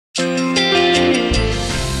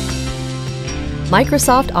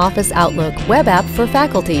Microsoft Office Outlook web app for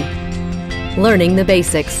faculty. Learning the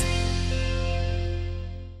basics.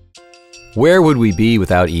 Where would we be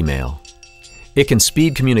without email? It can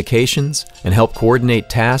speed communications and help coordinate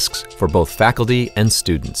tasks for both faculty and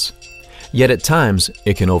students. Yet at times,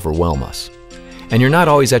 it can overwhelm us. And you're not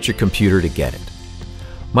always at your computer to get it.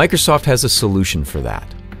 Microsoft has a solution for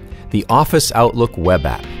that. The Office Outlook web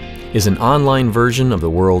app is an online version of the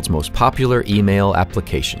world's most popular email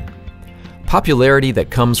application. Popularity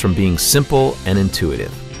that comes from being simple and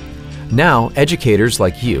intuitive. Now, educators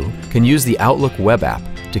like you can use the Outlook web app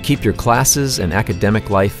to keep your classes and academic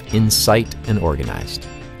life in sight and organized.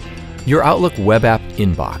 Your Outlook web app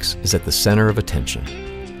inbox is at the center of attention.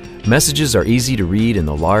 Messages are easy to read in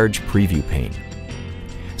the large preview pane.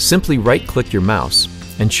 Simply right-click your mouse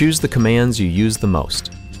and choose the commands you use the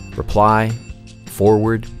most. Reply,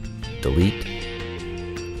 forward, delete.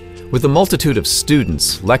 With a multitude of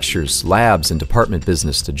students, lectures, labs, and department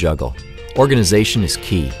business to juggle, organization is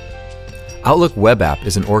key. Outlook web app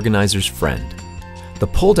is an organizer's friend. The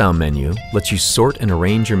pull-down menu lets you sort and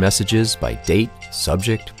arrange your messages by date,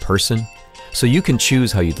 subject, person, so you can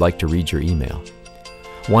choose how you'd like to read your email.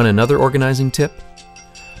 Want another organizing tip?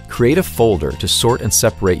 Create a folder to sort and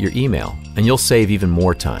separate your email, and you'll save even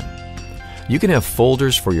more time. You can have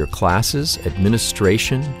folders for your classes,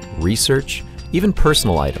 administration, research, even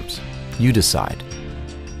personal items. You decide.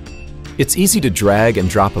 It's easy to drag and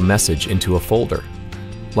drop a message into a folder,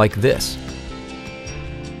 like this.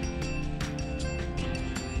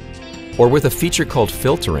 Or with a feature called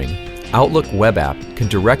filtering, Outlook web app can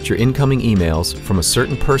direct your incoming emails from a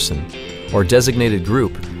certain person or designated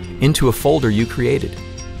group into a folder you created.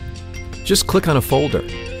 Just click on a folder.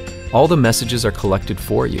 All the messages are collected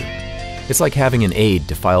for you. It's like having an aide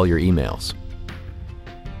to file your emails.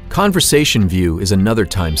 Conversation View is another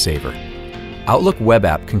time saver. Outlook web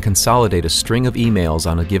app can consolidate a string of emails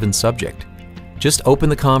on a given subject. Just open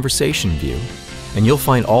the Conversation View, and you'll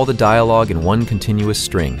find all the dialogue in one continuous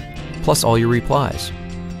string, plus all your replies.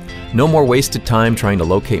 No more wasted time trying to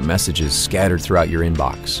locate messages scattered throughout your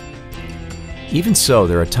inbox. Even so,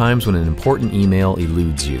 there are times when an important email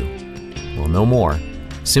eludes you. Well, no more.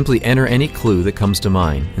 Simply enter any clue that comes to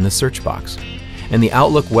mind in the search box, and the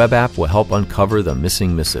Outlook web app will help uncover the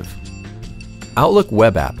missing missive. Outlook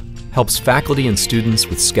web app helps faculty and students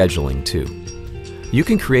with scheduling too. You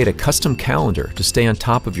can create a custom calendar to stay on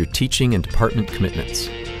top of your teaching and department commitments.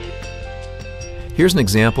 Here's an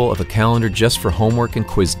example of a calendar just for homework and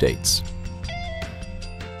quiz dates.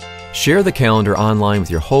 Share the calendar online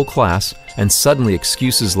with your whole class, and suddenly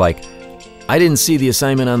excuses like, "I didn't see the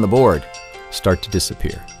assignment on the board," start to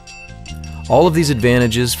disappear. All of these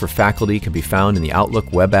advantages for faculty can be found in the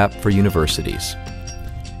Outlook web app for universities.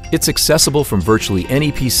 It's accessible from virtually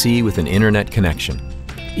any PC with an internet connection,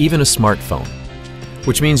 even a smartphone,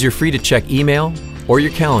 which means you're free to check email or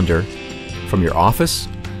your calendar from your office,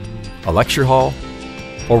 a lecture hall,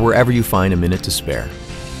 or wherever you find a minute to spare.